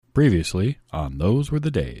Previously on Those Were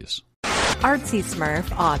the Days. Artsy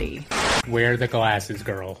Smurf, Audie. Wear the glasses,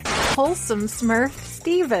 girl. Wholesome Smurf,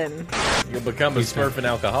 Steven. You'll become a Smurf and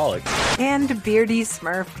alcoholic. And Beardy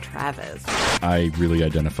Smurf, Travis. I really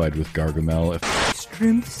identified with Gargamel.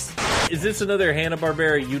 Strumps. Is this another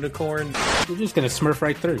Hanna-Barbera unicorn? You're just gonna Smurf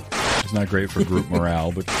right through. It's not great for group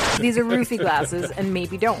morale, but... These are roofie glasses, and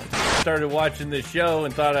maybe don't. Started watching this show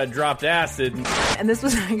and thought I'd dropped acid. And this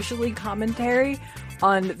was actually commentary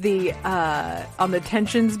on the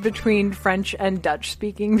tensions between French and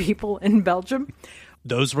Dutch-speaking people in Belgium.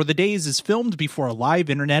 Those Were the Days is filmed before a live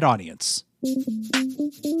internet audience.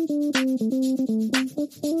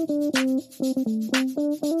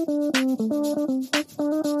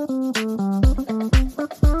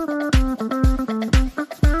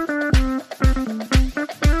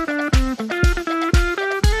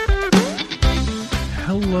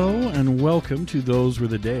 Hello and welcome to Those Were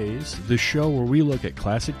the Days, the show where we look at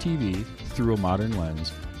classic TV through a modern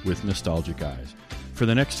lens with nostalgic eyes. For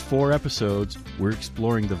the next 4 episodes, we're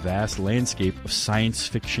exploring the vast landscape of science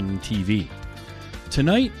fiction TV.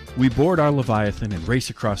 Tonight, we board our Leviathan and race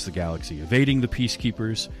across the galaxy, evading the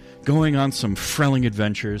Peacekeepers, going on some thrilling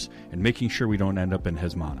adventures, and making sure we don't end up in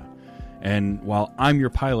Hezmana. And while I'm your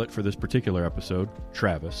pilot for this particular episode,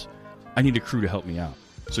 Travis, I need a crew to help me out.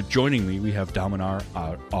 So joining me, we have Dominar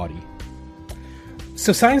Audie.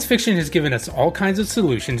 So science fiction has given us all kinds of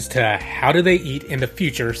solutions to how do they eat in the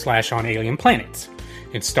future / on alien planets.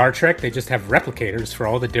 In Star Trek, they just have replicators for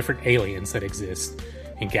all the different aliens that exist.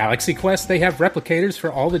 In Galaxy Quest, they have replicators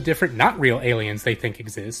for all the different not real aliens they think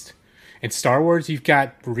exist. In Star Wars, you've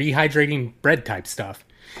got rehydrating bread type stuff.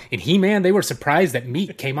 In He-Man, they were surprised that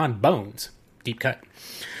meat came on bones. Deep cut.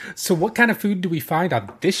 So what kind of food do we find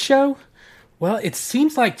on this show? Well, it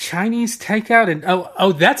seems like Chinese takeout and...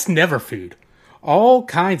 Oh, that's never food. All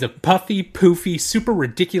kinds of puffy, poofy, super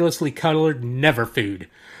ridiculously colored never food.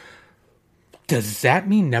 Does that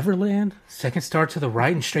mean Neverland, second star to the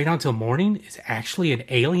right and straight on till morning, is actually an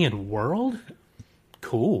alien world?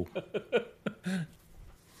 Cool.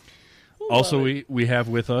 Also, we have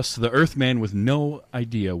with us the Earthman with no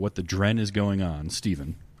idea what the Dren is going on,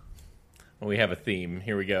 Steven. Well, we have a theme.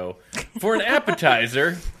 Here we go. For an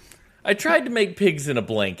appetizer, I tried to make pigs in a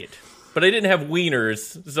blanket, but I didn't have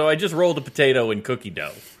wieners, so I just rolled a potato in cookie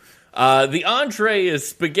dough. The entree is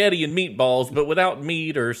spaghetti and meatballs, but without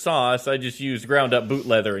meat or sauce, I just used ground up boot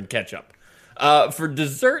leather and ketchup. For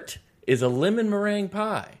dessert is a lemon meringue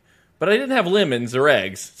pie, but I didn't have lemons or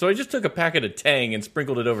eggs, so I just took a packet of Tang and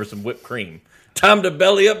sprinkled it over some whipped cream. Time to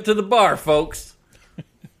belly up to the bar, folks.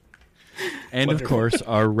 And of course,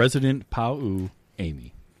 our resident Pau,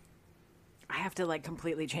 Amy. I have to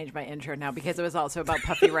completely change my intro now because it was also about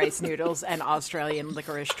puffy rice noodles and Australian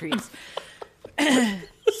licorice treats.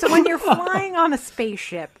 So when you're flying on a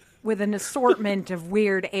spaceship with an assortment of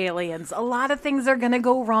weird aliens, a lot of things are going to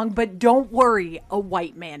go wrong, but don't worry, a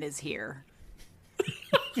white man is here.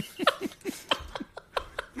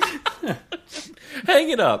 Hang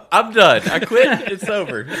it up. I'm done. I quit. It's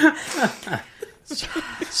over.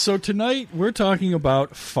 So tonight we're talking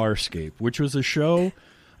about Farscape, which was a show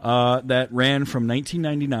that ran from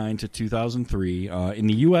 1999 to 2003. In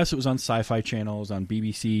the U.S., it was on Sci-Fi Channel. It was on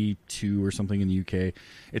BBC 2 or something in the U.K.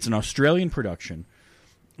 It's an Australian production.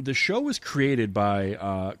 The show was created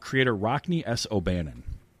by creator Rockne S. O'Bannon.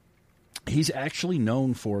 He's actually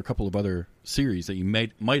known for a couple of other series that you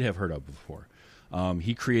might have heard of before.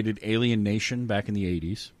 He created Alien Nation back in the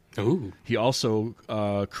 80s. Ooh. He also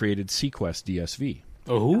created Sequest DSV.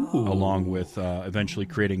 Ooh. Along with eventually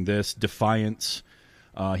creating this, Defiance.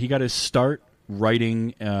 He got his start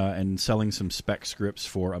writing and selling some spec scripts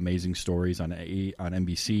for Amazing Stories on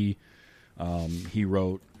NBC. He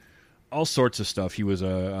wrote all sorts of stuff. He was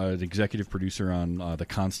an executive producer on the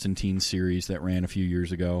Constantine series that ran a few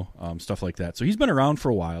years ago, stuff like that. So he's been around for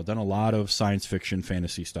a while, done a lot of science fiction,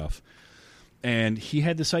 fantasy stuff. And he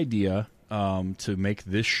had this idea to make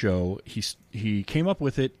this show. He came up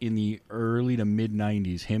with it in the early to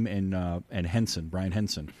mid-'90s, him and Henson, Brian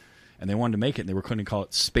Henson. And they wanted to make it, and they were going to call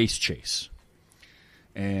it Space Chase.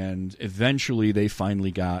 And eventually, they finally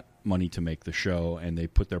got money to make the show, and they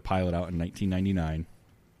put their pilot out in 1999,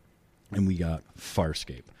 and we got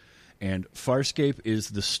Farscape. And Farscape is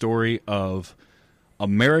the story of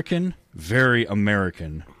very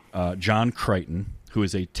American, John Crichton, who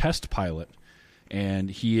is a test pilot, and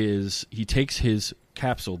he takes his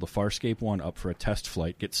capsule, the Farscape 1, up for a test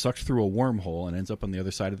flight, gets sucked through a wormhole, and ends up on the other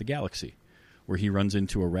side of the galaxy, where he runs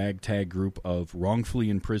into a ragtag group of wrongfully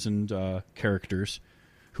imprisoned characters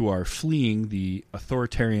who are fleeing the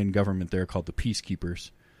authoritarian government there called the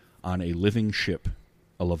Peacekeepers on a living ship,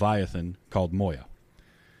 a Leviathan called Moya.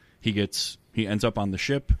 He ends up on the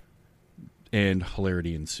ship, and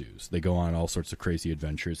hilarity ensues. They go on all sorts of crazy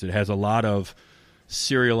adventures. It has a lot of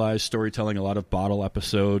serialized storytelling, a lot of bottle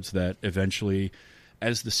episodes that eventually,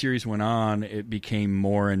 as the series went on, it became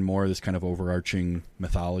more and more this kind of overarching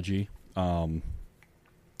mythology.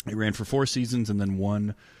 It ran for 4 seasons and then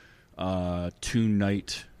one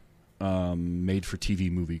 2-night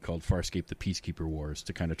made-for-TV movie called Farscape: The Peacekeeper Wars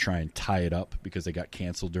to kind of try and tie it up because they got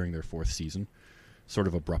canceled during their 4th season, sort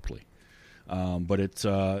of abruptly. But it's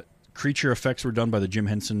creature effects were done by the Jim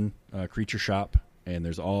Henson Creature Shop, and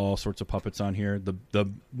there's all sorts of puppets on here. The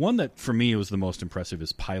one that for me was the most impressive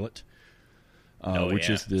is Pilot, which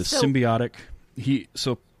is the symbiotic.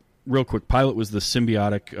 Real quick, Pilot was the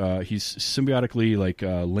symbiotic. He's symbiotically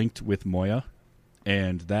linked with Moya,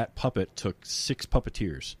 and that puppet took 6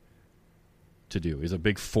 puppeteers to do. He's a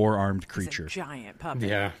big 4-armed creature, It's a giant puppet.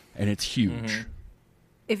 Yeah. and it's huge. Mm-hmm.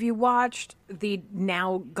 If you watched the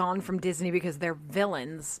now gone from Disney because they're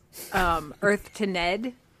villains, Earth to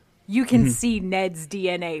Ned, you can see Ned's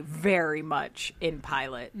DNA very much in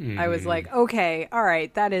Pilot. I was like, okay, all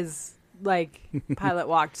right, that is like Pilot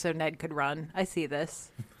walked so Ned could run. I see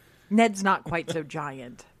this. Ned's not quite so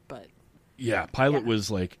giant, but Yeah, Pilot Yeah. was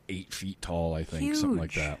like 8 feet tall, I think, something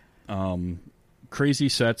like Huge. that. Crazy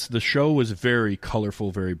sets. The show was very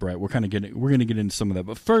colorful, very bright. We're going to get into some of that,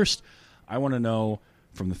 but first, I want to know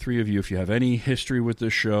from the 3 of you if you have any history with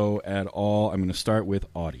this show at all. I'm going to start with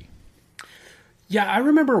Audie. Yeah, I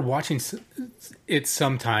remember watching it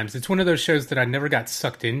sometimes. It's one of those shows that I never got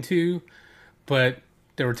sucked into, but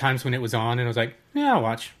there were times when it was on and I was like, yeah, I'll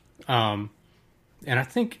watch. And I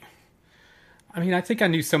think I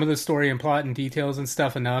knew some of the story and plot and details and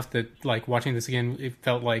stuff enough that, like, watching this again, it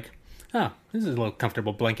felt like, oh, this is a little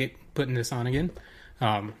comfortable blanket putting this on again.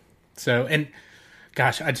 And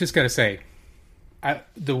gosh, I just got to say,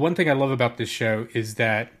 the one thing I love about this show is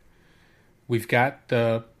that we've got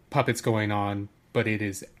the puppets going on, but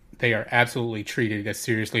they are absolutely treated as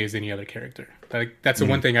seriously as any other character. Like, that's the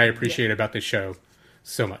one thing I appreciate about this show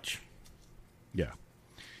so much. Yeah.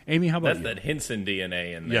 Amy, how about That's you? that Henson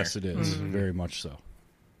DNA in there. Yes, it is. Very much so.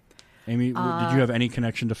 Amy, did you have any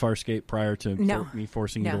connection to Farscape prior to No. me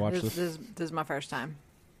forcing you to watch this? This is my first time.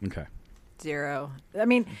 Okay. 0. I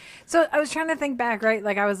mean, so I was trying to think back, right?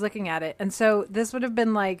 Like, I was looking at it, and so this would have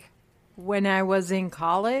been like when I was in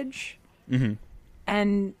college,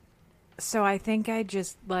 and so I think I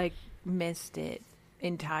just like missed it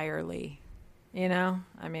entirely. You know,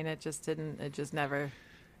 I mean, it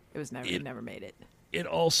never made it. It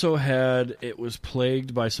also it was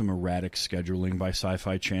plagued by some erratic scheduling by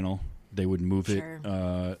Sci-Fi Channel. They would move Sure.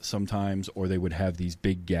 it sometimes, or they would have these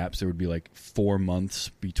big gaps. There would be like 4 months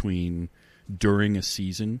during a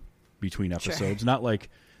season between episodes. Not like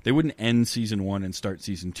they wouldn't end season 1 and start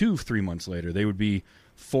season 2 3 months later. They would be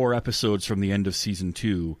 4 episodes from the end of season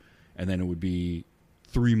 2, and then it would be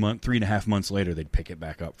 3.5 months later they'd pick it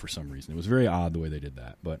back up for some reason. It was very odd the way they did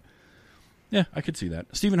that, but yeah, I could see that.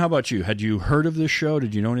 Stephen, how about you? Had you heard of this show?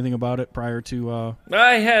 Did you know anything about it prior to?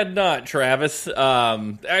 I had not, Travis.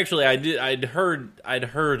 Actually, I did. I'd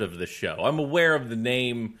heard of the show. I'm aware of the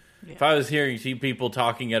name. Yeah. If I was hearing people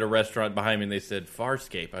talking at a restaurant behind me and they said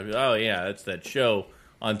Farscape, I'd be, oh yeah, that's that show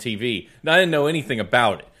on TV. Now, I didn't know anything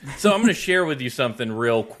about it, so I'm going to share with you something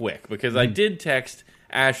real quick because I did text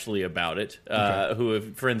Ashley about it, who,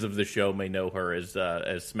 if friends of the show, may know her as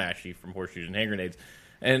Smashy from Horseshoes and Hand Grenades.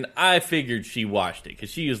 And I figured she watched it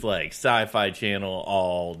because she was like Sci-Fi Channel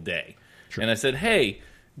all day. Sure. And I said, hey,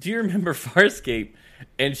 do you remember Farscape?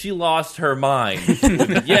 And she lost her mind.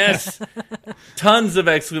 Yes, tons of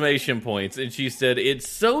exclamation points. And she said, it's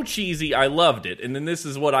so cheesy, I loved it. And then this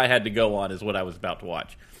is what I had to go on, is what I was about to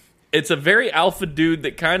watch. It's a very alpha dude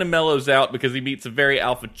that kind of mellows out because he meets a very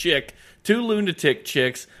alpha chick, 2 lunatic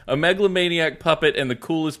chicks, a megalomaniac puppet, and the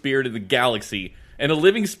coolest beard in the galaxy. And a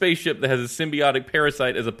living spaceship that has a symbiotic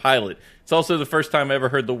parasite as a pilot. It's also the first time I ever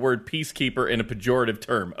heard the word peacekeeper in a pejorative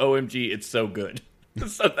term. OMG, it's so good.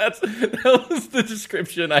 So that was the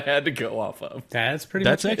description I had to go off of. That's pretty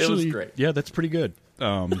That's much actually it was great. Yeah, that's pretty good.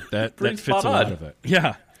 That Pretty fits spot a lot on. of it.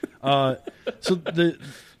 Yeah. So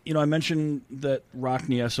I mentioned that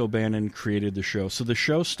Rockne S. O'Bannon created the show. So the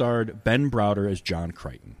show starred Ben Browder as John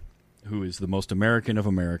Crichton, who is the most American of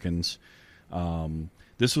Americans.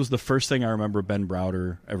 This was the first thing I remember Ben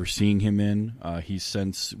Browder ever seeing him in. He's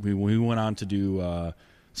since we went on to do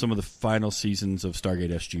some of the final seasons of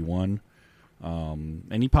Stargate SG-1,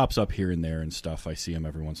 and he pops up here and there and stuff. I see him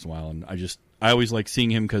every once in a while, and I always like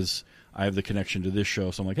seeing him because I have the connection to this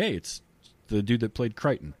show. So I'm like, hey, it's the dude that played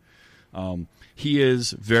Crichton. He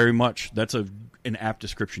is very much, that's an apt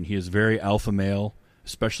description. He is very alpha male,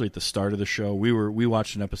 especially at the start of the show. We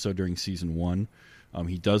watched an episode during season 1.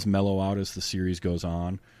 He does mellow out as the series goes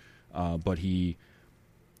on, but he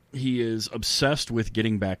is obsessed with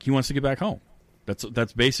getting back. He wants to get back home.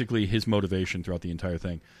 That's basically his motivation throughout the entire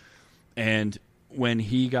thing. And when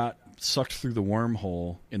he got sucked through the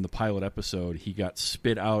wormhole in the pilot episode, he got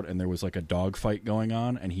spit out, and there was like a dogfight going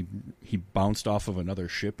on, and he bounced off of another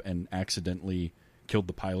ship and accidentally killed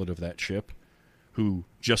the pilot of that ship, who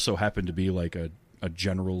just so happened to be like a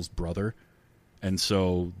general's brother. And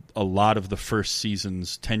so a lot of the first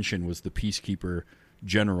season's tension was the Peacekeeper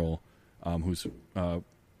general, who's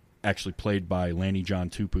actually played by Lanny John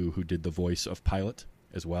Tupu, who did the voice of Pilot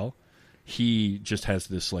as well. He just has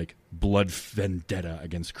this like blood vendetta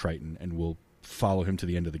against Crichton and will follow him to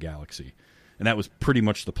the end of the galaxy. And that was pretty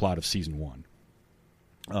much the plot of season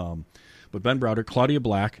 1. But Ben Browder, Claudia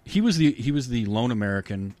Black, he was the lone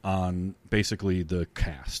American on basically the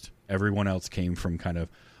cast. Everyone else came from kind of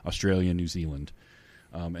Australia and New Zealand.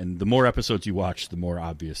 And the more episodes you watch, the more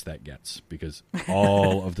obvious that gets, because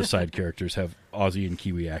all of the side characters have Aussie and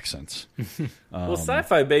Kiwi accents. Well,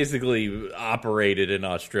 Sci-Fi basically operated in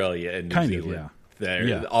Australia and New Zealand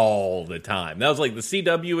there all the time. That was like the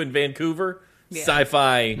CW in Vancouver,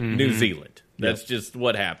 Sci-Fi New Zealand. That's just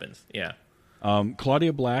what happens. Yeah.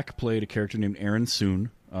 Claudia Black played a character named Erin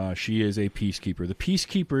Soon. She is a peacekeeper. The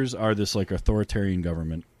peacekeepers are this like authoritarian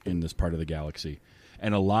government in this part of the galaxy,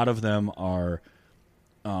 and a lot of them are.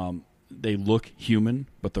 They look human,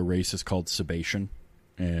 but the race is called Sebation,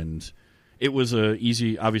 and it was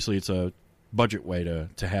obviously it's a budget way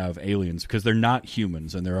to have aliens, because they're not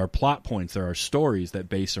humans, and there are plot points, there are stories that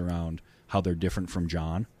base around how they're different from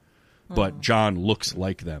John, but John looks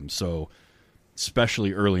like them, so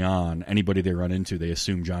especially early on, anybody they run into, they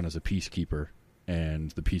assume John is a peacekeeper,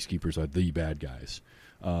 and the peacekeepers are the bad guys.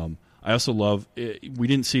 I also love, we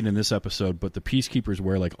didn't see it in this episode, but the peacekeepers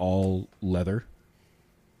wear like all leather.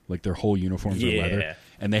 Like their whole uniforms are leather,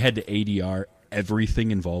 and they had to ADR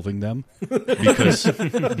everything involving them because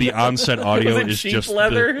the onset audio is just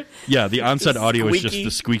leather. The onset audio is just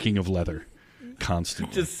the squeaking of leather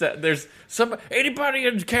constantly. Just there's anybody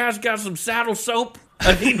in the cast got some saddle soap?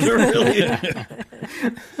 I need to really.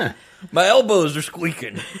 My elbows are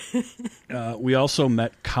squeaking. We also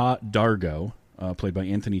met Ka Dargo, played by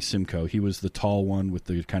Anthony Simcoe. He was the tall one with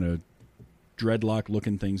the kind of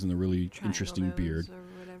dreadlock-looking things and the really interesting beard.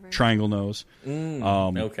 Triangle nose.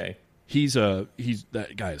 Okay. He's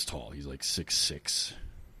that guy is tall. He's like 6'6",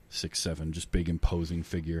 6'7", just big, imposing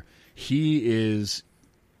figure. He is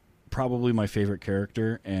probably my favorite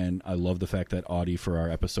character, and I love the fact that Audie, for our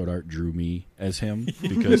episode art, drew me as him,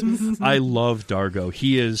 because I love Dargo.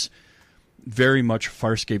 He is very much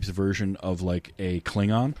Farscape's version of like a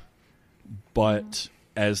Klingon, but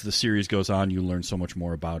as the series goes on, you learn so much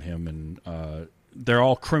more about him, and they're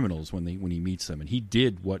all criminals when he meets them, and he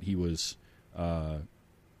did what he was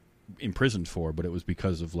imprisoned for, but it was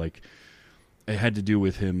because of like it had to do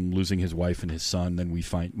with him losing his wife and his son. Then we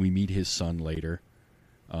meet his son later,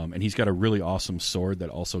 and he's got a really awesome sword that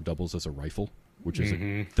also doubles as a rifle, which is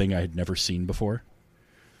a thing I had never seen before.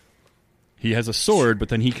 He has a sword, but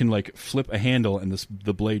then he can like flip a handle, and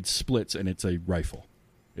the blade splits, and it's a rifle.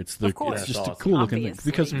 It's just awesome. A cool looking thing,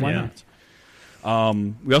 because why not?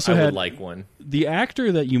 We also I had would like one. The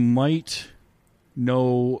actor that you might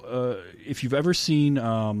know, if you've ever seen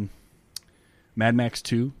Mad Max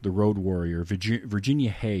 2, The Road Warrior, Virginia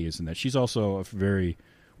Hay is in that. She's also a very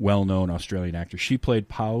well-known Australian actor. She played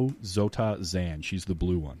Pau Zota Zan. She's the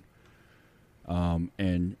blue one.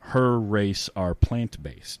 And her race are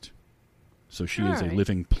plant-based. So she is a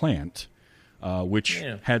living plant, which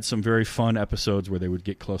had some very fun episodes where they would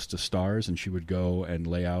get close to stars, and she would go and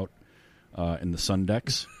lay out in the sun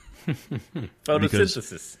decks.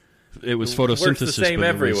 Photosynthesis. It was photosynthesis. Works the same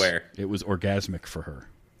everywhere. It was orgasmic for her.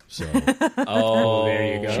 So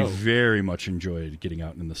there you go. She very much enjoyed getting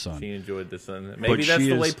out in the sun. She enjoyed the sun. Maybe that's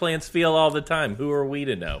the way plants feel all the time. Who are we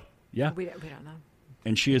to know? Yeah. We don't know.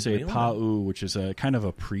 And she is a Pa'u, which is a kind of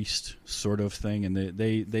a priest sort of thing, and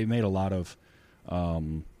they made a lot of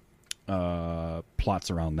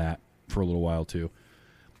plots around that for a little while too.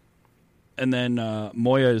 And then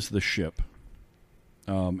Moya is the ship.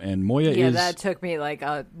 And Moya is... that took me like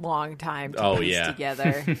a long time to piece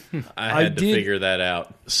together. I had to figure that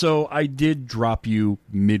out. So I did drop you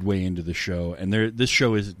midway into the show, and this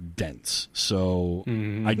show is dense. So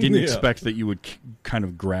I didn't expect that you would kind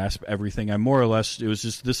of grasp everything. I more or less, it was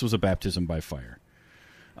just, this was a baptism by fire.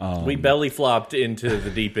 We belly flopped into the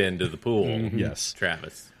deep end of the pool. Yes.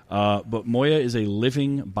 Travis. But Moya is a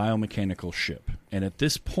living biomechanical ship. And at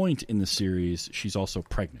this point in the series, she's also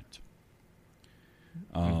pregnant.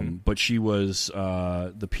 But she was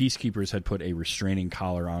the peacekeepers had put a restraining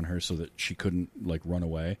collar on her so that she couldn't like run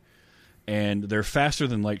away. And their faster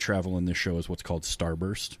than light travel in this show is what's called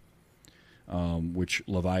starburst, which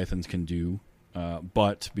Leviathans can do.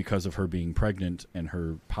 But because of her being pregnant and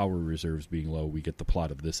her power reserves being low, we get the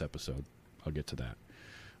plot of this episode. I'll get to that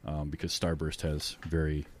because starburst has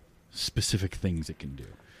very specific things it can do.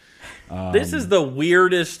 This is the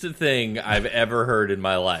weirdest thing I've ever heard in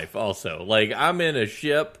my life. Also, like I'm in a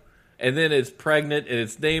ship, and then it's pregnant, and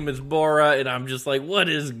its name is Bora, and I'm just like, what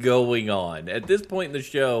is going on? At this point in the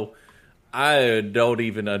show, I don't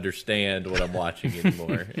even understand what I'm watching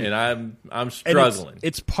anymore, and I'm struggling.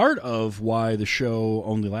 It's part of why the show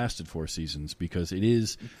only lasted 4 seasons because it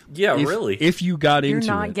is. Yeah, really. If you got You're into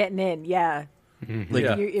not it, getting in. Yeah. like,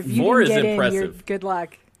 Yeah. If you More didn't is get impressive. in, good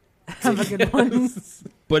luck. Have a good one.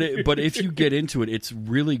 but if you get into it, it's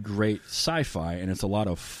really great sci-fi and it's a lot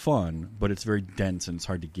of fun, but it's very dense and it's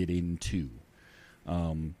hard to get into.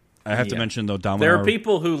 I have to mention though, Daminar, There are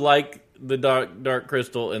people who like the dark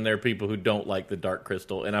crystal, and there are people who don't like the dark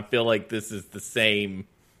crystal, and I feel like this is the same.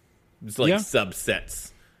 It's like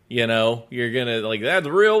subsets. You know, you're gonna like that's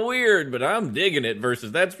real weird, but I'm digging it.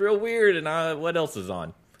 Versus that's real weird, and what else is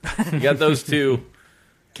on? You got those two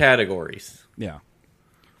categories. Yeah.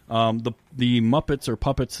 The Muppets or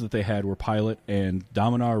puppets that they had were Pilot and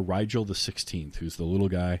Daminar Rigel the 16th, who's the little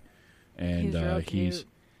guy, and He's real cute.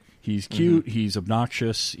 he's cute. He's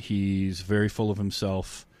obnoxious. He's very full of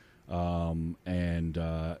himself, and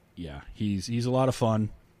he's a lot of fun.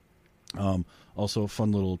 Also, a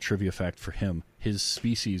fun little trivia fact for him: his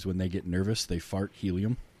species, when they get nervous, they fart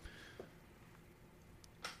helium.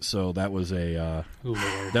 So that was a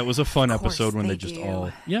fun episode when they just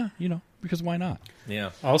all because why not?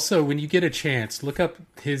 Yeah. Also, when you get a chance, look up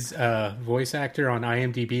his voice actor on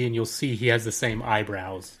IMDb, and you'll see he has the same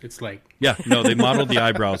eyebrows. It's like they modeled the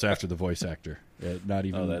eyebrows after the voice actor. Not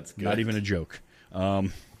even that's good. not even a joke.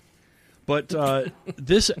 But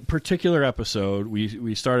this particular episode,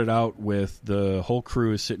 we started out with the whole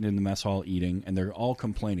crew is sitting in the mess hall eating, and they're all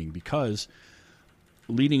complaining because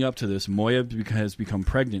leading up to this, Moya has become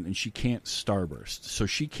pregnant and she can't starburst. So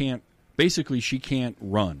she can't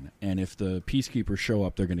run. And if the peacekeepers show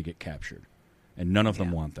up, they're going to get captured. And none of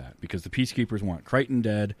them want that because the peacekeepers want Crichton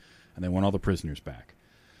dead and they want all the prisoners back.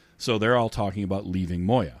 So they're all talking about leaving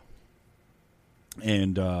Moya.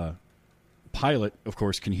 And Pilot, of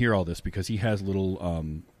course, can hear all this because he has little,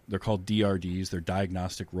 they're called DRDs. They're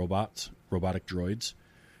diagnostic robotic droids.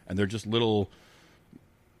 And they're just little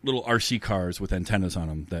RC cars with antennas on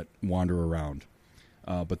them that wander around.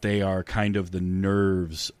 But they are kind of the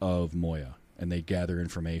nerves of Moya, and they gather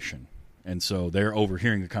information. And so they're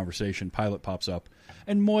overhearing the conversation. Pilot pops up.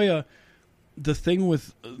 And Moya, the thing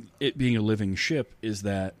with it being a living ship is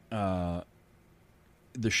that the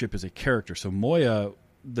ship is a character. So Moya,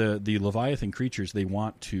 the Leviathan creatures, they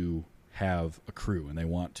want to have a crew, and they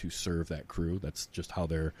want to serve that crew. That's just how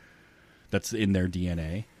that's in their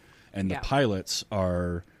DNA. And the pilots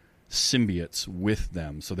are symbiotes with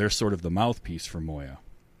them, so they're sort of the mouthpiece for Moya.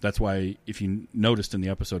 That's why, if you noticed in the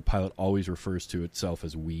episode, Pilot always refers to itself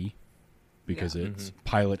as we, because it's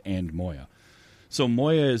Pilot and Moya. So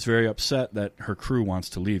Moya is very upset that her crew wants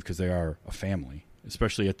to leave because they are a family,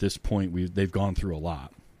 especially at this point. They've gone through a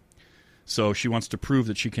lot. So she wants to prove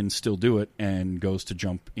that she can still do it and goes to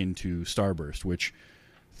jump into Starburst, which,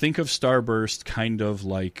 think of Starburst kind of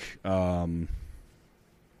like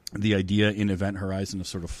the idea in Event Horizon of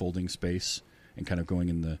sort of folding space and kind of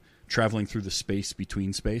going traveling through the space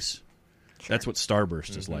between space. Sure. That's what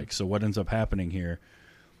Starburst is like. So what ends up happening here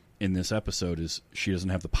in this episode is she doesn't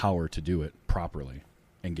have the power to do it properly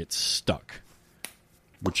and gets stuck,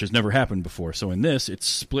 which has never happened before. So in this, it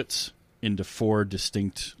splits into 4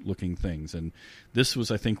 distinct looking things. And this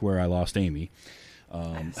was, I think, where I lost Amy.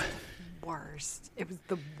 Worst. It was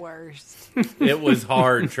the worst. It was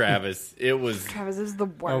hard, Travis. It was the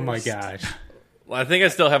worst. oh my gosh. Well, I think I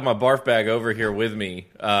still have my barf bag over here with me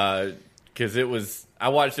because I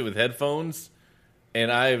watched it with headphones,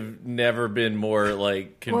 and I've never been more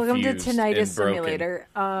like confused. Welcome to Tinnitus and broken. Simulator.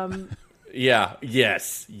 Yeah.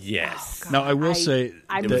 Yes. Oh, Now I will say,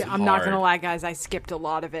 I'm was not hard. gonna lie, guys. I skipped a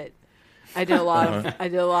lot of it. I did a lot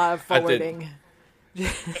of forwarding.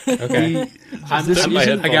 Okay. I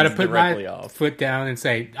got to put directly my off. foot down and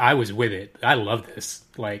say I was with it. I love this.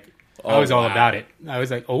 Like I was all about it. I was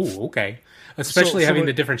like, oh, okay. Especially having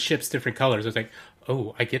the different ships, different colors. I was like,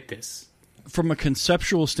 oh, I get this. From a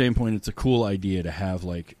conceptual standpoint, it's a cool idea to have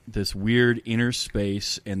like this weird inner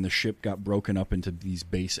space, and the ship got broken up into these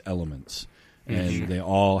base elements, and they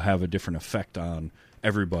all have a different effect on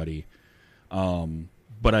everybody.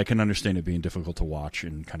 but I can understand it being difficult to watch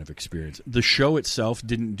and kind of experience. The show itself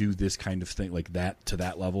didn't do this kind of thing like that to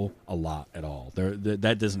that level a lot at all.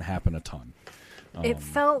 That doesn't happen a ton. It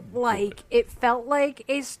felt like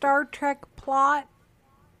a Star Trek plot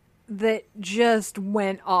that just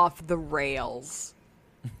went off the rails.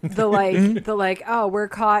 Oh, we're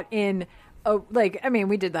caught in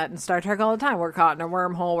we did that in Star Trek all the time. We're caught in a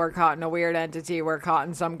wormhole. We're caught in a weird entity. We're caught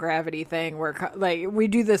in some gravity thing. We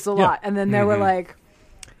do this a lot. And then they were like,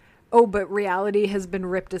 oh, but reality has been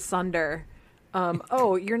ripped asunder.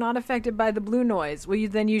 Oh, you're not affected by the blue noise. Well,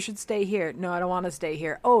 then you should stay here. No, I don't want to stay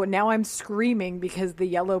here. Oh, now I'm screaming because the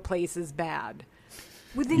yellow place is bad.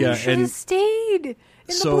 Well, then you should have stayed in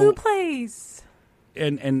the blue place.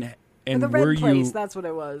 And the red place, that's what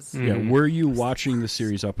it was. Yeah, were you watching the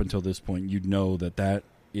series up until this point, you'd know that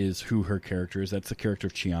is who her character is. That's the character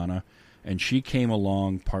of Chiana. And she came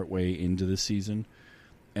along partway into the season,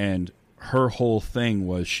 and her whole thing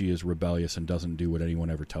was she is rebellious and doesn't do what anyone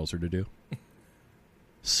ever tells her to do.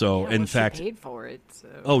 So, in fact, she paid for it. So.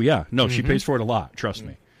 Oh yeah, no, she pays for it a lot. Trust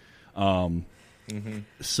me.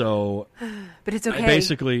 So, but it's okay.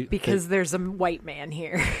 Basically, because there's a white man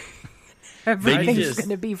here. Everything's going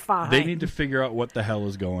to be fine. They need to figure out what the hell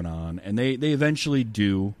is going on, and they eventually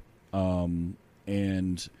do.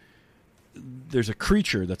 And there's a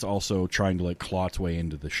creature that's also trying to claw its way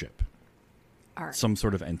into the ship. All right. Some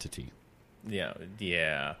sort of entity.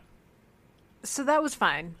 Yeah. So that was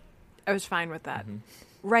fine. I was fine with that.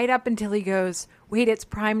 Right up until he goes, wait, it's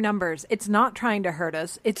prime numbers. It's not trying to hurt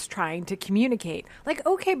us. It's trying to communicate.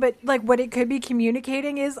 Okay, but what it could be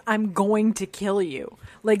communicating is I'm going to kill you.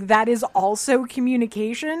 That is also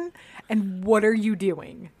communication. And what are you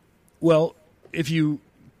doing? Well, if you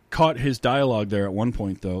caught his dialogue there at one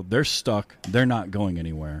point, though, they're stuck. They're not going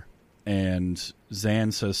anywhere. And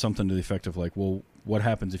Zan says something to the effect of well, what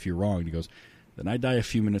happens if you're wrong? And he goes, then I die a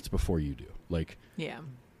few minutes before you do. Yeah.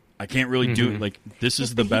 I can't really do it. This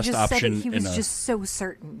is the best option. He was just so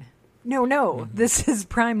certain. No, this is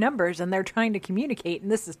prime numbers, and they're trying to communicate,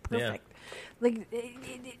 and this is perfect. Yeah.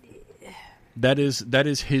 That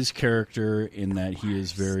is his character in that he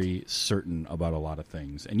is very certain about a lot of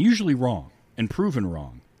things, and usually wrong, and proven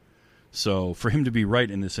wrong. So for him to be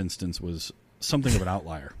right in this instance was something of an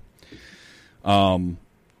outlier.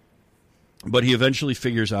 But he eventually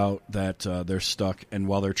figures out that they're stuck, and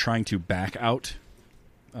while they're trying to back out,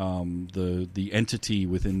 the entity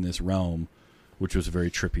within this realm, which was a very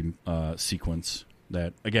trippy sequence.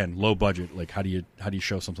 That again, low budget. How do you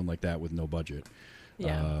show something like that with no budget?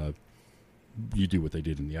 Yeah. You do what they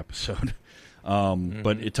did in the episode,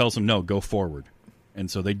 but it tells them no, go forward, and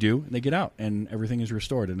so they do, and they get out, and everything is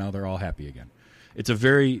restored, and now they're all happy again. It's a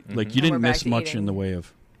very you didn't miss much in the way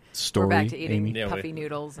of story. We're back to eating Amy. puffy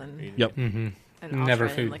noodles and yep. And never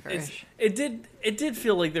Australian food. licorice. It did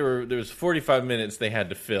feel like there was 45 minutes they had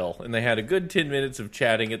to fill, and they had a good 10 minutes of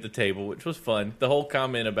chatting at the table, which was fun. The whole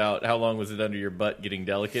comment about how long was it under your butt getting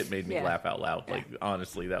delicate made me laugh out loud.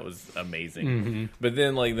 Honestly, that was amazing. But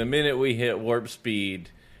then the minute we hit warp speed,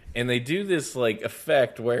 and they do this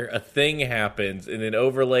effect where a thing happens, and then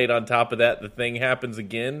overlaid on top of that, the thing happens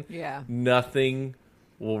again. Yeah. Nothing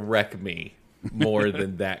will wreck me more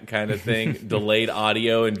than that kind of thing. Delayed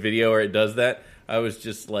audio and video where it does that. I was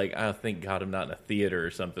just oh, thank God I'm not in a theater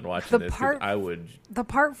or something watching this. I would. The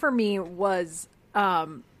part for me was,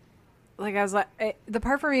 the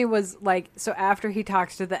part for me was so after he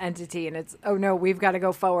talks to the entity and it's, oh no, we've got to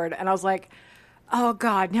go forward. And I was like, oh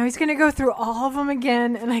God, now he's going to go through all of them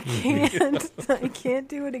again. And I can't, I can't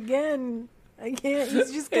do it again. I can't,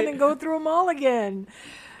 he's just going to go through them all again.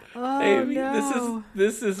 Oh, Amy, no.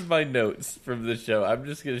 This is my notes from the show. I'm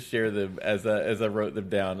just going to share them as I wrote them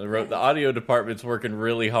down. I wrote the audio department's working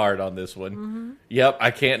really hard on this one. Yep,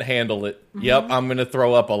 I can't handle it. Yep, I'm going to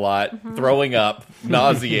throw up a lot. Throwing up,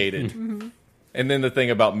 nauseated. And then the thing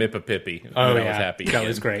about Mippa Pippi. Oh yeah, I was happy. That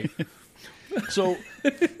was great. So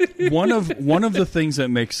one of the things that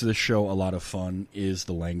makes this show a lot of fun is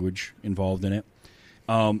the language involved in it.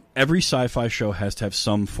 Every sci-fi show has to have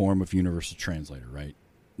some form of universal translator, right?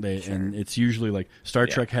 And it's usually Star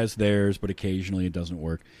Trek has theirs, but occasionally it doesn't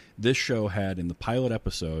work. This show had, in the pilot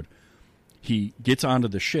episode, he gets onto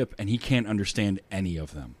the ship and he can't understand any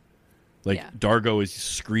of them. Dargo is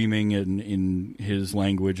screaming in his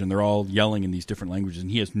language, and they're all yelling in these different languages, and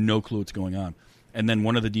he has no clue what's going on. And then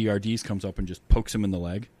one of the DRDs comes up and just pokes him in the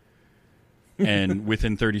leg, and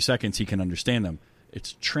within 30 seconds he can understand them.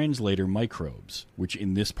 It's translator microbes, which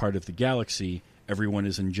in this part of the galaxy everyone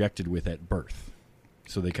is injected with at birth.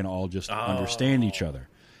 So they can all just understand each other.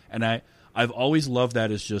 And I've always loved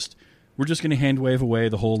that as just we're just going to hand wave away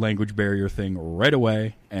the whole language barrier thing right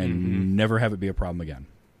away and never have it be a problem again.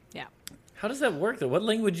 Yeah. How does that work, though? What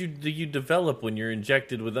language do you develop when you're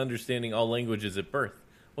injected with understanding all languages at birth?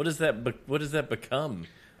 What does that become?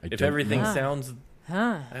 If everything sounds...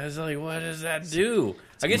 I was like, what does that do?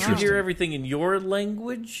 I guess you hear everything in your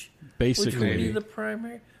language, basically, which would be the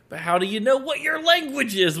primary. But how do you know what your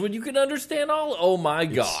language is when you can understand all? Oh my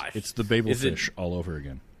gosh! It's the Babel fish all over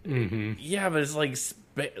again. Yeah, but it's like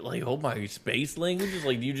oh my, space languages.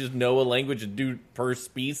 Like, do you just know a language and do per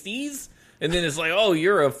species? And then it's like, oh,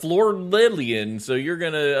 you're a Floridian, so you're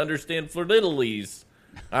gonna understand Floridians.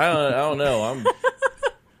 I don't know.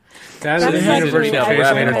 That is universal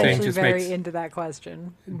translator thing actually just very makes into that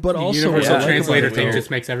question. But the also, universal what I like translator about it, thing though, just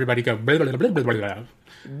makes everybody go blah, blah, blah, blah, blah, blah.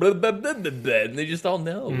 Blah, blah, blah, blah, blah, and they just all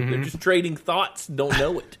know. They're just trading thoughts, don't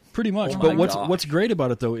know it. pretty much. Oh But my what's great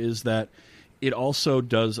about it, though, is that it also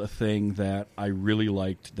does a thing that I really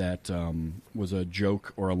liked that was a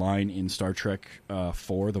joke or a line in Star Trek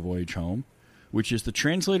 4, The Voyage Home, which is the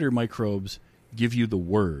translator microbes give you the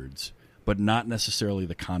words, but not necessarily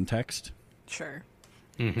the context. Sure.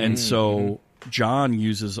 And so John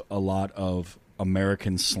uses a lot of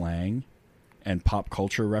American slang and pop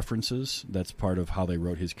culture references. That's part of how they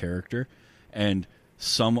wrote his character. And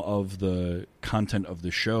some of the content of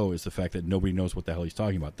the show is the fact that nobody knows what the hell he's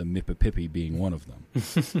talking about, the Mippipippy being one of them.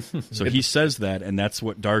 So he says that, and that's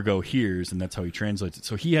what Dargo hears, and that's how he translates it.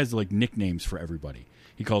 So he has like nicknames for everybody.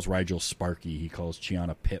 He calls Rigel Sparky. He calls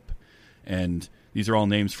Chiana Pip. And these are all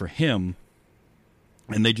names for him,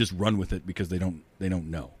 and they just run with it because they don't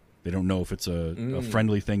know. They don't know if it's a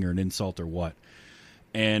friendly thing or an insult or what.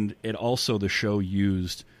 And it also, the show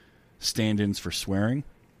used stand-ins for swearing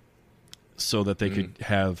so that they could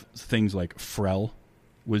have things like frell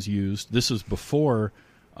was used. This was before,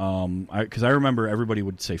 because I remember everybody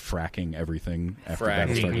would say fracking everything after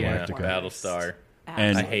Battlestar Galactica. Battlestar.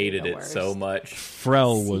 And I hated it so much.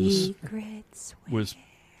 Frell was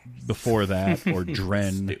before that, or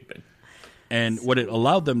Dren. Stupid. And what it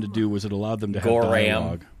allowed them to do was it allowed them to have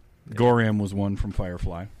dialogue. Goram was one from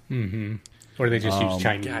Firefly. Or they just use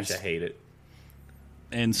Chinese. Gosh, I hate it.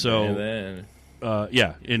 And so, And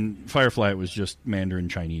then, in Firefly it was just Mandarin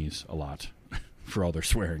Chinese a lot for all their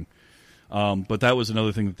swearing. But that was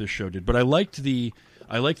another thing that this show did. But I liked the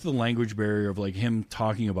language barrier of like him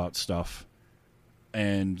talking about stuff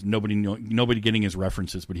and nobody getting his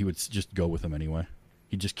references, but he would just go with them anyway.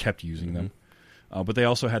 He just kept using them. But they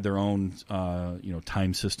also had their own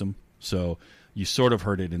time system. So you sort of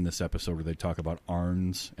heard it in this episode where they talk about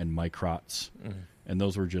arns and microts, and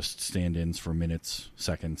those were just stand-ins for minutes,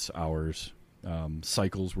 seconds, hours.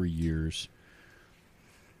 Cycles were years.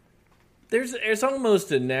 There's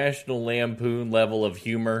almost a National Lampoon level of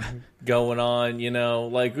humor going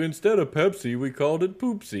on, like instead of Pepsi, we called it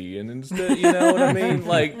Poopsie, and instead, you know what I mean?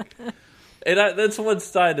 Like, and that's one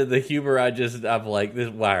side of the humor I'm like,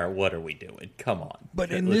 what are we doing? Come on.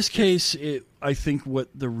 But in this case, I think what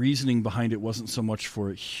the reasoning behind it wasn't so much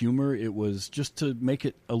for humor, it was just to make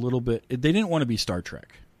it a little bit, they didn't want to be Star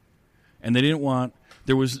Trek. And they didn't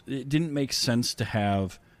it didn't make sense to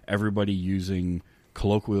have everybody using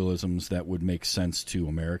colloquialisms that would make sense to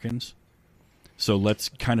Americans. So let's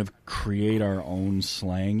kind of create our own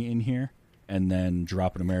slang in here and then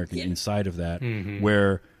drop an American inside of that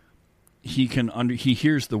where he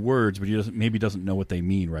hears the words, but he maybe doesn't know what they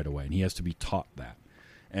mean right away, and he has to be taught that.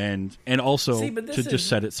 And also to just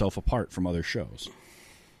set itself apart from other shows.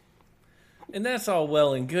 And that's all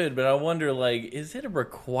well and good, but I wonder, like, is it a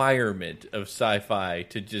requirement of sci-fi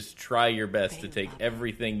to just try your best to take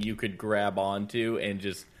everything you could grab onto and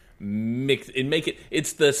just mix and make it?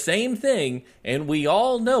 It's the same thing, and we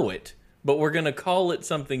all know it, but we're going to call it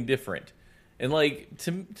something different. And, like,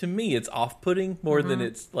 to me, it's off-putting more than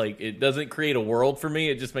it's, like, it doesn't create a world for me.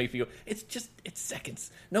 It just makes me go, it's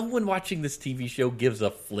seconds. No one watching this TV show gives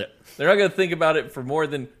a flip. They're not going to think about it for more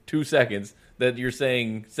than 2 seconds that you're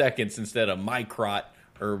saying seconds instead of microt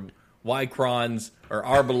or Wycrons or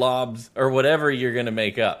arbalobs or whatever you're going to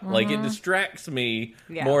make up. Like, it distracts me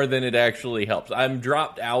more than it actually helps. I'm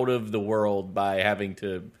dropped out of the world by having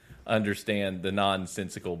to understand the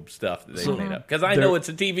nonsensical stuff that they made up. Because I know it's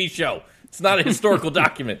a TV show. It's not a historical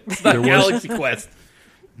document. It's not Galaxy Quest.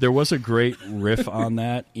 There was a great riff on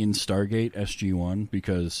that in Stargate SG-1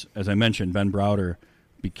 because, as I mentioned, Ben Browder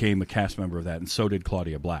became a cast member of that, and so did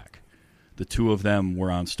Claudia Black. The two of them were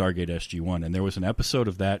on Stargate SG-1, and there was an episode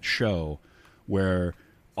of that show where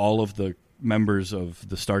all of the members of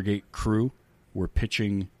the Stargate crew were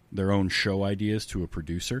pitching their own show ideas to a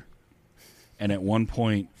producer. And at one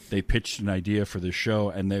point, they pitched an idea for the show,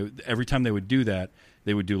 and every time they would do that,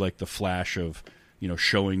 they would do like the flash of,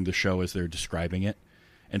 showing the show as they're describing it.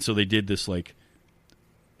 And so they did this like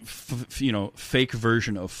fake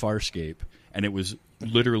version of Farscape, and it was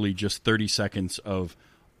literally just 30 seconds of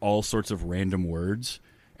all sorts of random words,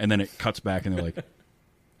 and then it cuts back and they're like,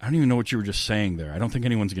 I don't even know what you were just saying there. I don't think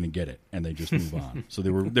anyone's going to get it, and they just move on. So they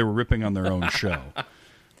were ripping on their own show.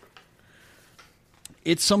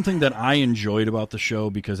 It's something that I enjoyed about the show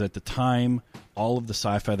because at the time, all of the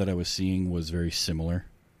sci-fi that I was seeing was very similar.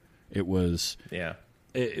 It was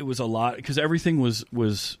it was a lot because everything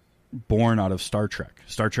was born out of Star Trek.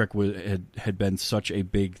 Star Trek had been such a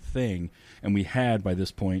big thing, and we had by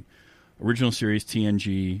this point original series,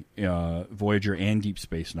 TNG, Voyager, and Deep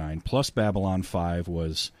Space Nine, plus Babylon 5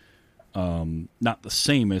 was not the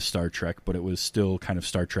same as Star Trek, but it was still kind of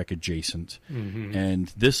Star Trek adjacent. Mm-hmm.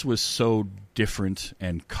 And this was so different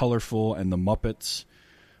and colorful, and the Muppets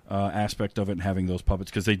aspect of it, and having those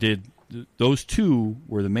puppets, because those two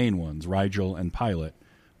were the main ones, Rigel and Pilot,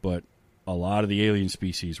 but a lot of the alien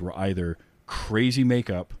species were either crazy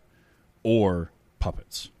makeup or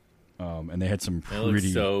puppets. And they had some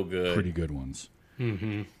pretty good ones.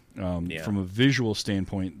 Mm-hmm. From a visual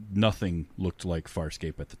standpoint, nothing looked like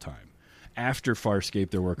Farscape at the time. After Farscape,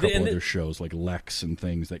 there were a couple other shows like Lex and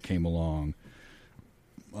things that came along.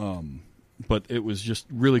 But it was just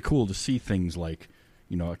really cool to see things like,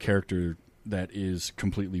 a character that is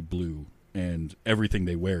completely blue and everything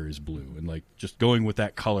they wear is blue, and like just going with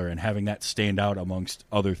that color and having that stand out amongst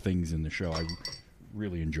other things in the show, I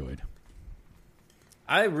really enjoyed.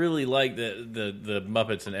 I really like the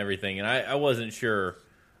Muppets and everything, and I wasn't sure.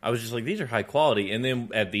 I was just like, these are high quality. And then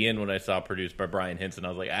at the end, when I saw produced by Brian Henson, I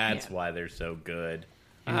was like, that's why they're so good.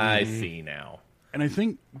 Mm-hmm. I see now. And I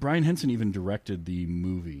think Brian Henson even directed the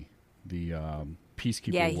movie, the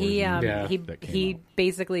Peacekeeper. Yeah, he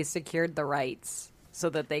basically secured the rights so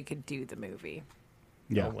that they could do the movie.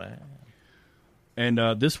 Yeah. Oh, wow.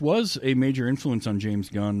 And this was a major influence on James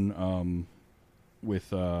Gunn with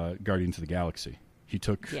Guardians of the Galaxy. He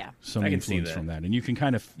took some influence from that, and you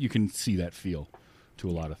can see that feel to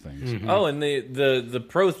a lot of things. Mm-hmm. Oh, and the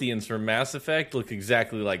Protheans from Mass Effect look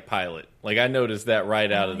exactly like Pilot. Like I noticed that right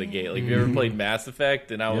out of the gate. Like, you ever played Mass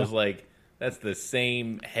Effect? And I was like, that's the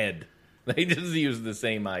same head. They just use the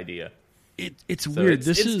same idea. It's weird.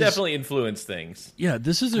 It's definitely influenced things. Yeah,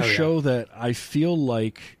 this is a show that I feel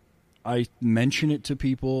like I mention it to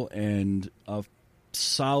people, and a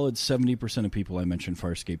solid 70% of people I mention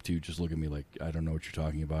Farscape to just look at me like, I don't know what you're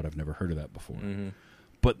talking about. I've never heard of that before. Mm-hmm.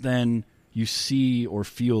 But then you see or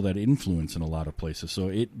feel that influence in a lot of places. So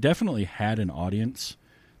it definitely had an audience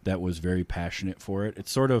that was very passionate for it.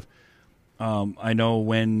 It's sort of, I know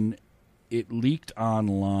when it leaked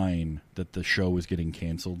online that the show was getting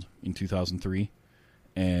canceled in 2003,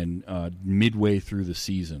 and midway through the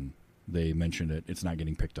season, they mentioned it's not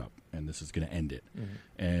getting picked up, and this is going to end it. Mm-hmm.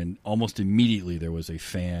 And almost immediately there was a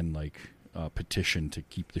fan petition to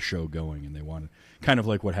keep the show going, and they wanted, kind of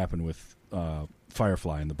like what happened with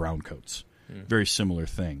Firefly and the Browncoats. Mm-hmm. Very similar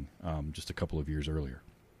thing, just a couple of years earlier,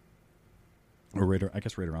 or right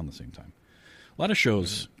around the same time. A lot of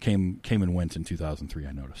shows came and went in 2003.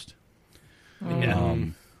 I noticed. Yeah.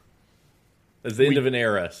 It's the end of an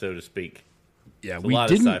era, so to speak. Yeah, a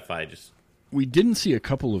lot of sci-fi. We didn't see a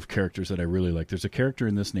couple of characters that I really like. There's a character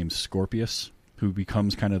in this named Scorpius who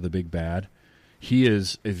becomes kind of the big bad. He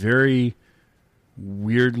is a very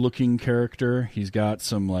weird-looking character. He's got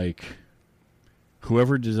some,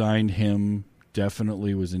 whoever designed him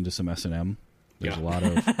definitely was into some S&M. There's a lot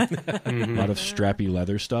of strappy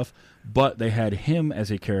leather stuff. But they had him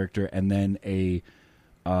as a character, and then a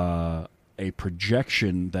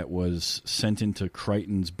projection that was sent into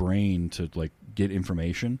Crichton's brain to get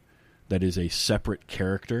information. That is a separate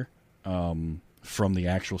character from the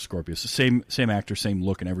actual Scorpius. Same actor, same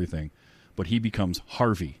look and everything. But he becomes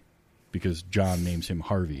Harvey because John names him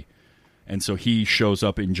Harvey. And so he shows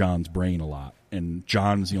up in John's brain a lot. And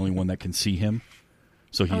John's the only one that can see him.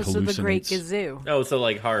 So he hallucinates. So the Great Gazoo. Oh, so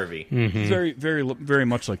like Harvey. Mm-hmm. Very, very, very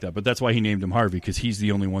much like that. But that's why he named him Harvey, because he's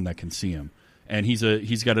the only one that can see him. And he's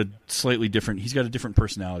got a different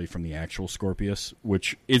personality from the actual Scorpius,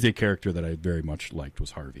 which is a character that I very much liked,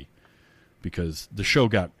 was Harvey. Because the show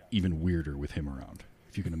got even weirder with him around,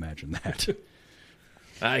 if you can imagine that.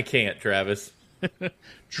 I can't, Travis.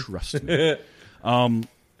 Trust me.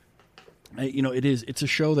 It's a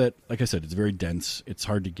show that, like I said, it's very dense. It's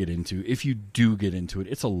hard to get into. If you do get into it,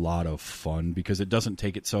 it's a lot of fun because it doesn't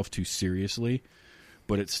take itself too seriously,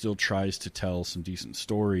 but it still tries to tell some decent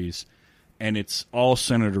stories. And it's all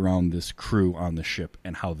centered around this crew on the ship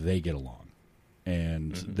and how they get along.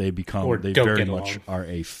 And they very much are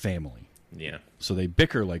a family. Yeah. So they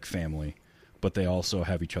bicker like family, but they also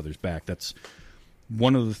have each other's back. That's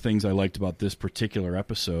one of the things I liked about this particular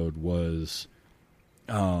episode was,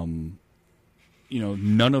 none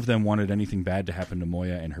of them wanted anything bad to happen to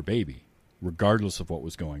Moya and her baby, regardless of what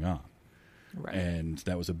was going on. Right. And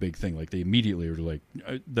that was a big thing. Like, they immediately were like,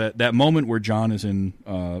 that moment where John is in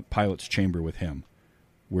Pilot's chamber with him,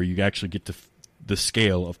 where you actually get to the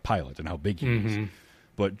scale of Pilot and how big he is.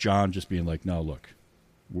 But John just being like, no, look,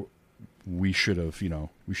 we should have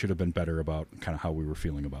been better about kind of how we were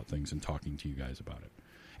feeling about things and talking to you guys about it.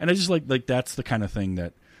 And I just like that's the kind of thing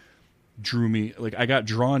that drew me. Like, I got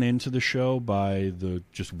drawn into the show by the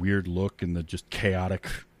just weird look and the just chaotic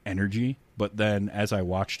energy. But then as I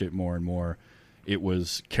watched it more and more, it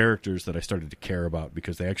was characters that I started to care about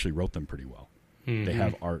because they actually wrote them pretty well. They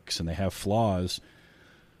have arcs and they have flaws,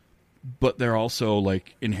 but they're also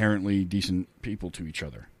like inherently decent people to each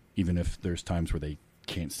other, even if there's times where they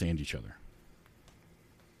can't stand each other.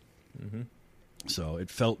 So it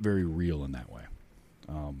felt very real in that way.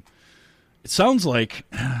 It sounds like,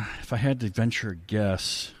 if I had to venture a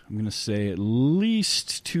guess, I'm going to say at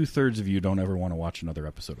least 2/3 of you don't ever want to watch another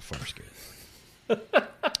episode of Farscape.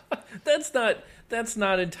 That's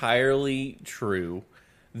not entirely true.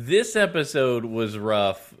 This episode was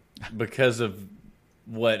rough because of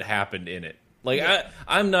what happened in it. Like,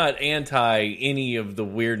 I'm not anti any of the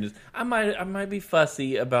weirdness. I might be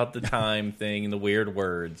fussy about the time thing and the weird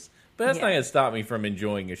words, but that's not going to stop me from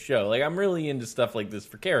enjoying a show. Like, I'm really into stuff like this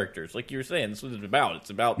for characters. Like you were saying, this was about. It's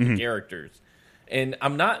about the characters. And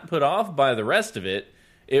I'm not put off by the rest of it.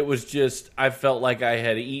 It was just, I felt like I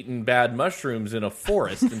had eaten bad mushrooms in a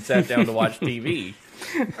forest and sat down to watch TV.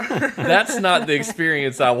 That's not the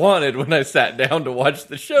experience I wanted when I sat down to watch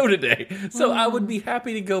the show today. So I would be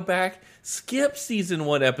happy to go back, skip season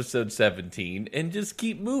 1, episode 17, and just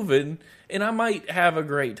keep moving, and I might have a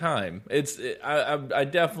great time. I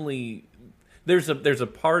definitely, there's a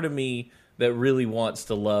part of me that really wants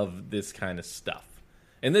to love this kind of stuff.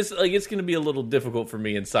 And this, like, it's going to be a little difficult for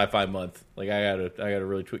me in Sci-Fi Month. Like, I gotta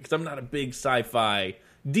really tweak, because I'm not a big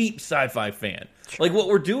deep sci-fi fan. Sure. Like, what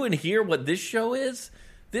we're doing here, what this show is,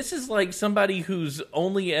 this is like somebody who's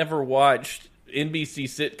only ever watched NBC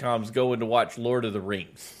sitcoms going to watch Lord of the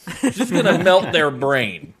Rings. It's just going to melt their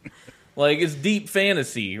brain. Like, it's deep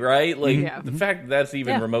fantasy, right? Like, the fact that that's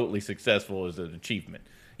even remotely successful is an achievement.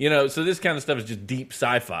 So this kind of stuff is just deep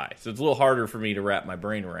sci-fi. So it's a little harder for me to wrap my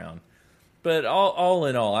brain around. But all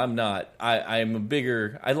in all, I'm not. I'm a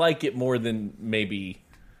bigger. I like it more than maybe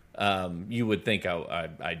you would think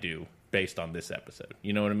I do based on this episode.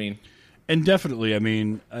 You know what I mean? And definitely, I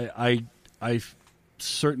mean, I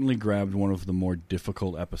certainly grabbed one of the more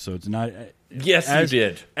difficult episodes. And you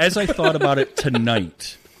did. As I thought about it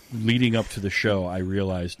tonight, leading up to the show, I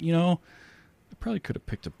realized, I probably could have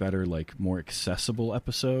picked a better, like, more accessible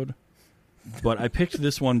episode. But I picked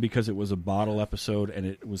this one because it was a bottle episode and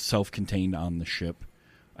it was self-contained on the ship.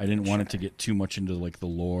 I didn't want it to get too much into, like, the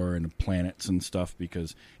lore and the planets and stuff,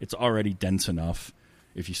 because it's already dense enough.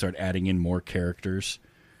 If you start adding in more characters,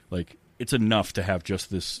 like, it's enough to have just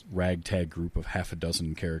this ragtag group of half a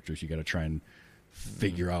dozen characters. You got to try and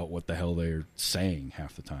figure out what the hell they're saying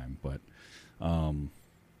half the time. But I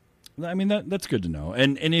mean, that's good to know.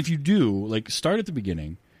 And if you do, like, start at the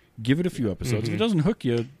beginning. Give it a few episodes. If it doesn't hook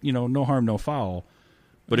you, no harm, no foul.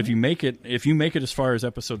 But if you make it as far as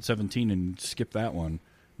episode 17 and skip that one,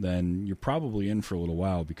 then you're probably in for a little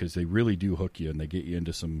while, because they really do hook you and they get you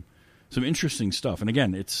into some interesting stuff. And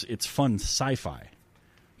again, it's fun sci-fi.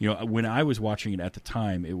 When I was watching it at the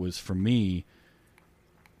time, it was, for me,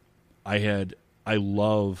 I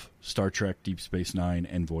love Star Trek, Deep Space Nine,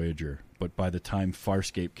 and Voyager. But by the time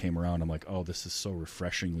Farscape came around, I'm like, oh, this is so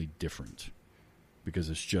refreshingly different.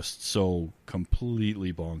 Because it's just so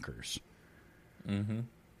completely bonkers.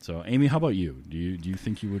 So, Amy, how about you? Do you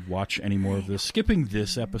think you would watch any more of this? Skipping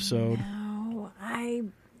this episode? No, I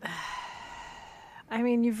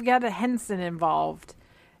mean, you've got a Henson involved,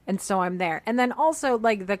 and so I'm there. And then also,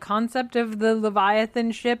 like, the concept of the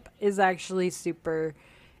Leviathan ship is actually super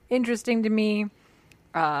interesting to me.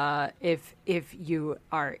 If you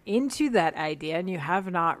are into that idea and you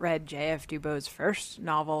have not read J.F. Dubois' first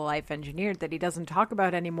novel, Life Engineered, that he doesn't talk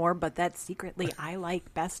about anymore, but that secretly I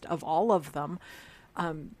like best of all of them,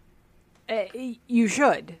 you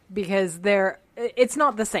should, because it's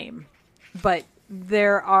not the same, but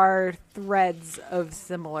there are threads of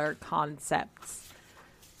similar concepts.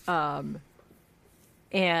 And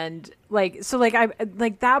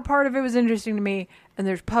that part of it was interesting to me. And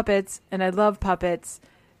there's puppets, and I love puppets,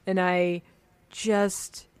 and I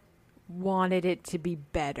just wanted it to be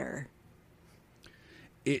better.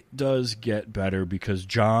 It does get better, because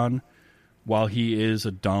John, while he is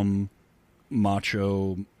a dumb,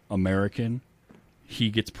 macho American, he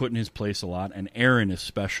gets put in his place a lot, and Aaron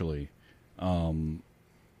especially.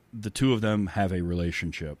 The two of them have a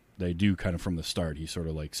relationship. They do kind of from the start. He's sort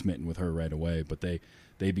of like smitten with her right away, but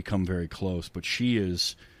they become very close. But she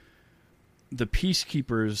is... The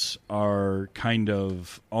Peacekeepers are kind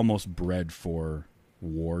of almost bred for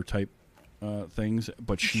war-type things,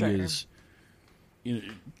 but she is...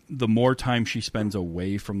 the more time she spends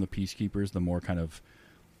away from the Peacekeepers, the more kind of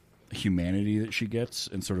humanity that she gets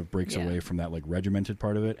and sort of breaks away from that like regimented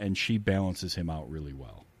part of it, and she balances him out really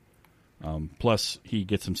well. Plus, he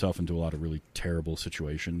gets himself into a lot of really terrible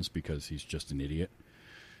situations because he's just an idiot,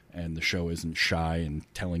 and the show isn't shy in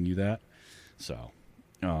telling you that. So,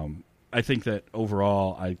 I think that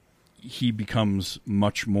overall, he becomes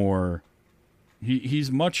much more.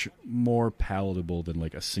 He's much more palatable than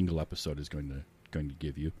like a single episode is going to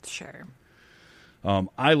give you. Sure.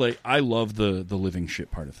 I love the living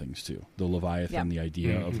shit part of things too. The Leviathan, the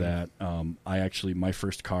idea of that. My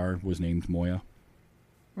first car was named Moya.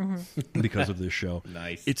 Because of this show.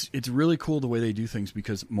 Nice. It's really cool the way they do things,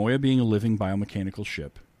 because Moya being a living biomechanical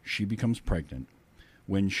ship, she becomes pregnant.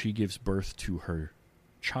 When she gives birth to her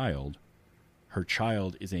child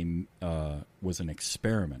is was an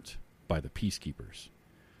experiment by the Peacekeepers.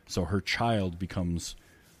 So her child becomes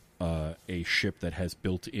a ship that has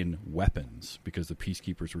built-in weapons because the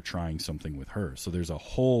Peacekeepers were trying something with her. So there's a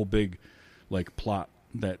whole big like plot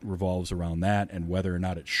that revolves around that and whether or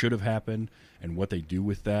not it should have happened and what they do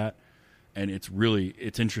with that. And it's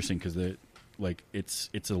interesting because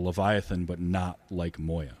it's a Leviathan but not like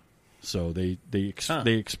Moya. So they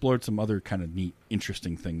explored some other kind of neat,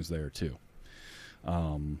 interesting things there too.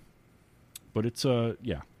 But it's how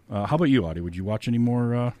about you, Audie? Would you watch any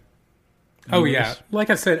more? Yeah, like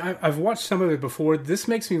I said, I've watched some of it before. This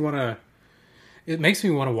makes me want to. It makes me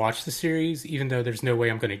want to watch the series, even though there's no way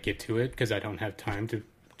I'm going to get to it because I don't have time to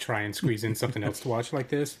try and squeeze in something else to watch like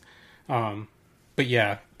this. But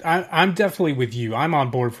yeah, I'm definitely with you. I'm on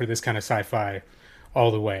board for this kind of sci-fi all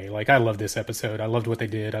the way. Like, I love this episode. I loved what they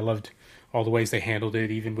did. I loved all the ways they handled it,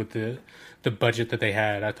 even with the budget that they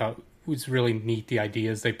had. I thought it was really neat, the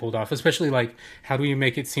ideas they pulled off, especially like, how do you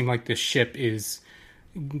make it seem like the ship is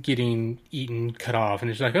getting eaten, cut off, and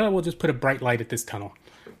it's like, oh, we'll just put a bright light at this tunnel.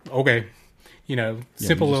 Okay.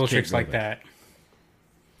 Simple little tricks like that.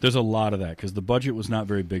 There's a lot of that because the budget was not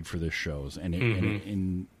very big for this shows,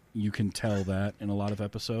 and you can tell that in a lot of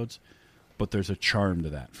episodes. But there's a charm to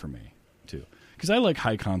that for me too, because I like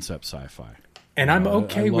high concept sci-fi, and I'm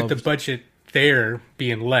okay with the budget there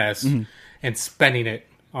being less and spending it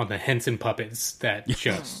on the Henson puppets that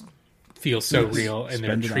just feel so real and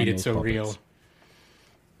they're treated so puppets. Real.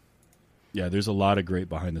 Yeah, there's a lot of great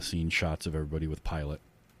behind the scenes shots of everybody with Pilot.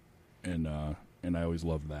 And I always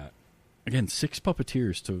loved that. Again, 6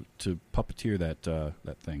 puppeteers to puppeteer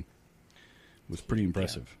that thing was pretty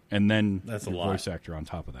impressive. Yeah. And then that's a voice actor on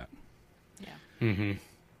top of that. Yeah.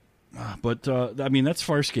 But that's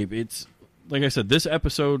Farscape. It's like I said, this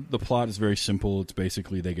episode, the plot is very simple. It's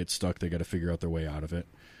basically they get stuck. They got to figure out their way out of it.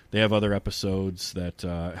 They have other episodes that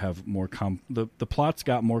have more the plots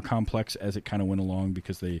got more complex as it kind of went along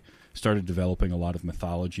because they started developing a lot of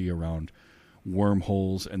mythology around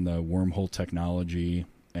wormholes and the wormhole technology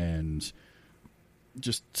and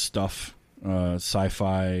just stuff,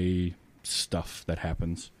 sci-fi stuff that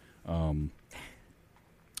happens.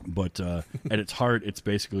 But at its heart, it's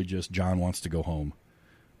basically just John wants to go home,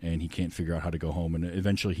 and he can't figure out how to go home, and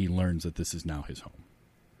eventually he learns that this is now his home,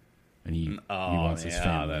 and he wants his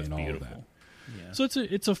family and all beautiful. of that. Yeah. So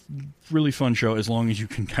it's a really fun show as long as you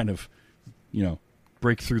can kind of,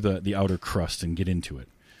 break through the outer crust and get into it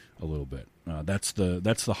a little bit. That's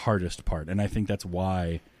the hardest part, and I think that's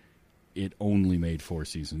why it only made 4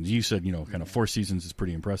 seasons. You said, kind of 4 seasons is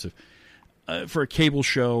pretty impressive. For a cable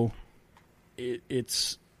show,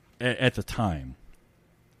 it's at the time,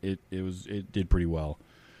 it did pretty well.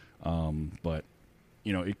 But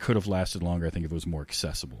it could have lasted longer, I think, if it was more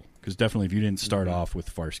accessible. Because definitely, if you didn't start off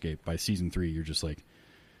with Farscape, by season 3, you're just like,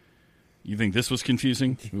 you think this was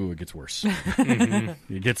confusing? Ooh, it gets worse.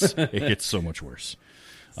 It gets so much worse.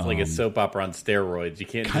 It's like a soap opera on steroids. You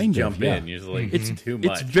can't just jump in. You're just like, it's too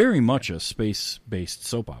much. It's very much a space-based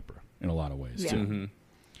soap opera in a lot of ways, too.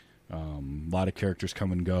 A lot of characters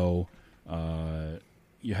come and go.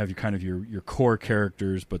 You have your core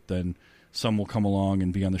characters, but then some will come along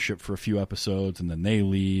and be on the ship for a few episodes, and then they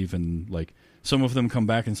leave, and like some of them come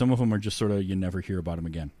back, and some of them are just sort of you never hear about them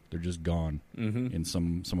again. They're just gone in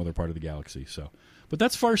some other part of the galaxy. So, but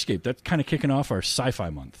that's Farscape. That's kind of kicking off our sci-fi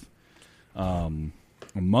month.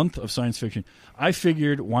 A month of science fiction. I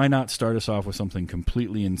figured, why not start us off with something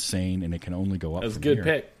completely insane, and it can only go up. That's from a good here.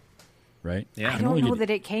 pick. right? Yeah. I Can don't only know get- that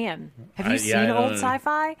it can. Have you yeah, I seen don't old know.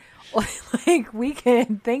 sci-fi?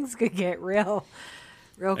 Things could get real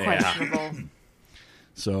questionable.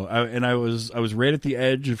 So, I was right at the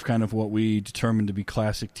edge of kind of what we determined to be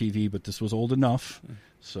classic TV, but this was old enough.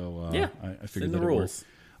 So Yeah, I it's figured in the that it rules.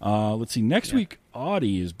 worked. Let's see. Next week,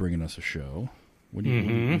 Audie is bringing us a show. What are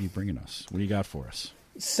you bringing us? What do you got for us?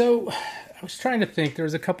 So I was trying to think. There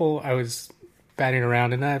was a couple I was batting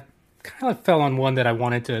around, and I kind of fell on one that I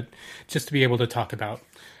wanted to be able to talk about.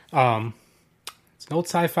 It's an old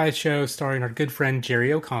sci-fi show starring our good friend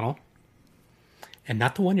Jerry O'Connell, and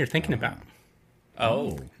not the one you're thinking about.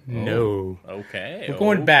 Oh. No. Okay. We're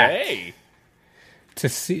going back. Okay. To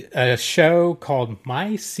see a show called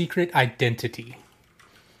My Secret Identity.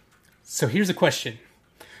 So here's a question.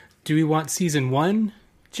 Do we want season 1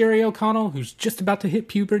 Jerry O'Connell, who's just about to hit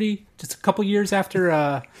puberty, just a couple years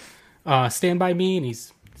after Stand By Me, and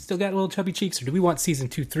he's still got little chubby cheeks? Or do we want season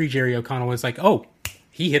 2, 3 Jerry O'Connell is like, oh,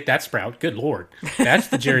 he hit that sprout. Good Lord. That's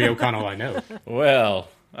the Jerry O'Connell I know. Well,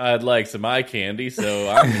 I'd like some eye candy, so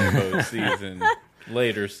I'm going to vote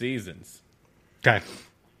later seasons. Okay.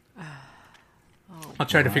 I'll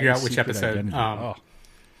try to figure out which Secret episode. Identity.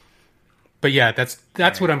 But yeah, that's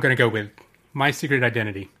what I'm going to go with. My Secret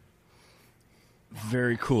Identity.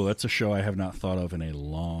 Very cool. That's a show I have not thought of in a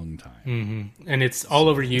long time. And it's all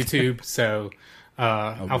over YouTube, so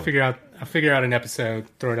I'll figure out an episode,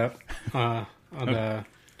 throw it up on the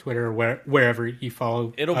Twitter or wherever you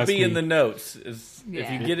follow. It'll be in the notes. If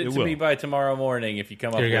Yeah. you get it It to will. me by tomorrow morning, if you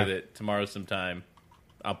come up There you with go. it tomorrow sometime,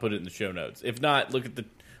 I'll put it in the show notes. If not, look at the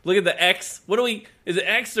X. What do we? Is it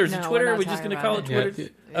X or is it No, Twitter? we're Are not we just talking going to call it about Twitter?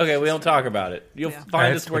 it. Okay, we don't talk about it. You'll Yeah.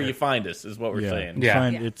 find That's us where Twitter. you find us, is what we're saying. Yeah.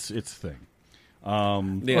 Fine, Yeah. it's a thing.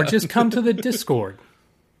 Yeah. Or just come to the Discord.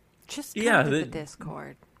 Just Yeah, come to the the-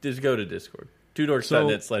 Discord. Just go to Discord.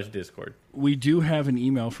 TwoDorks.net/Discord. We do have an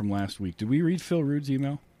email from last week. Did we read Phil Rude's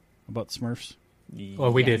email about Smurfs?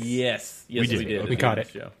 Well, we did. Yes, We did. we did. We caught the it.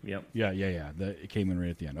 Show. Yep. Yeah. It came in right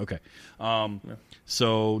at the end. Okay.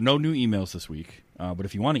 So no new emails this week. But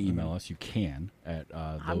if you want to email us, you can at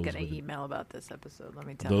I'm going to email about this episode, let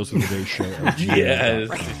me tell those you. were the days show at Yes.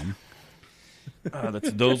 gmail.com.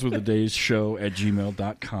 That's those were the days show at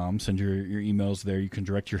gmail.com. Send your emails there. You can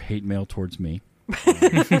direct your hate mail towards me.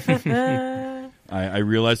 I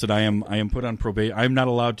realize that I am put on probation. I'm not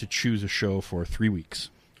allowed to choose a show for 3 weeks.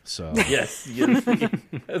 So Yes.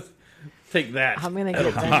 Take that. I'm going to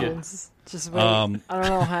get vengeance. Just wait. I don't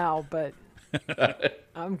know how, but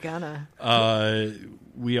I'm gonna.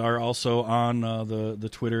 we are also on the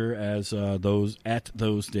Twitter as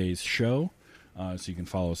those days show. So you can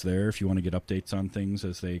follow us there if you want to get updates on things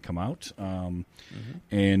as they come out.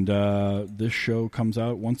 And this show comes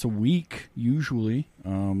out once a week, usually.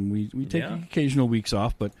 We take occasional weeks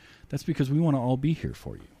off, but that's because we want to all be here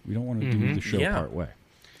for you. We don't want to do the show part way.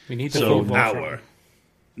 We need the So full hour.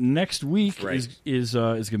 Next week Right. is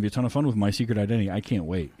going to be a ton of fun with My Secret Identity. I can't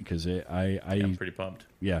wait because I'm pretty pumped.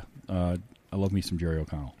 I love me some Jerry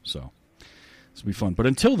O'Connell. So this will be fun. But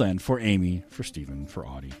until then, for Amy, for Steven, for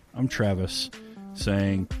Audie, I'm Travis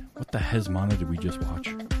saying, what the hezmana did we just watch?